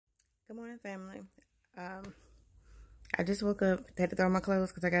Good morning, family. I just woke up, had to throw my clothes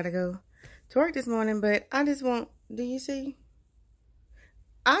because I got to go to work this morning, but I just do you see?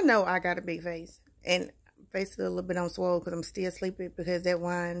 I know I got a big face, and face is a little bit on swole because I'm still sleepy because that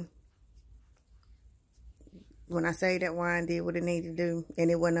wine, when I say that wine did what it needed to do,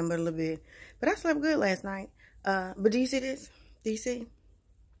 and it wasn't but a little bit. But I slept good last night. But do you see this? Do you see?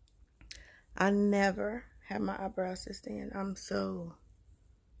 I never had my eyebrows this thin.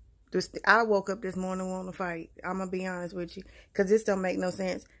 I woke up this morning wanting to fight. I'm going to be honest with you. Because this don't make no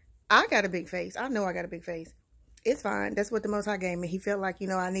sense. I got a big face. I know I got a big face. It's fine. That's what the Most High gave me. He felt like,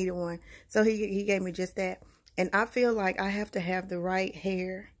 I needed one. So he gave me just that. And I feel like I have to have the right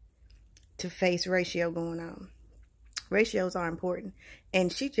hair to face ratio going on. Ratios are important. And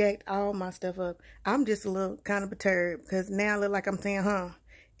she jacked all my stuff up. I'm just a little kind of perturbed. Because now I look like I'm saying, huh.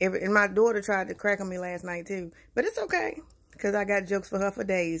 And my daughter tried to crack on me last night too. But it's okay. Because I got jokes for her for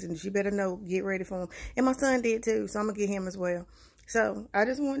days. And she better know, get ready for him. And my son did too. So I'm going to get him as well. So I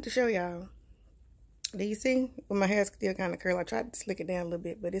just wanted to show y'all. Do you see? Well, my hair's still kind of curly. I tried to slick it down a little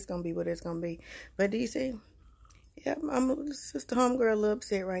bit. But it's going to be what it's going to be. But do you see? Yep, I'm just a homegirl a little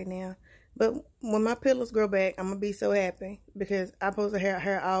upset right now. But when my pillows grow back, I'm going to be so happy. Because I'm supposed to have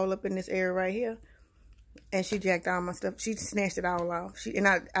hair all up in this area right here. And she jacked all my stuff. She snatched it all off.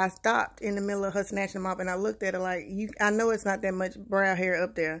 I stopped in the middle of her snatching them off, and I looked at her like, I know it's not that much brown hair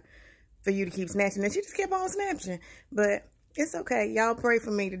up there for you to keep snatching. And she just kept on snatching. But it's okay. Y'all pray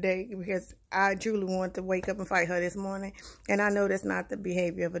for me today because I truly want to wake up and fight her this morning. And I know that's not the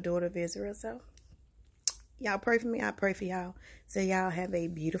behavior of a daughter of Israel. So y'all pray for me. I pray for y'all. So y'all have a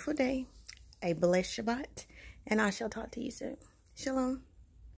beautiful day, a blessed Shabbat, and I shall talk to you soon. Shalom.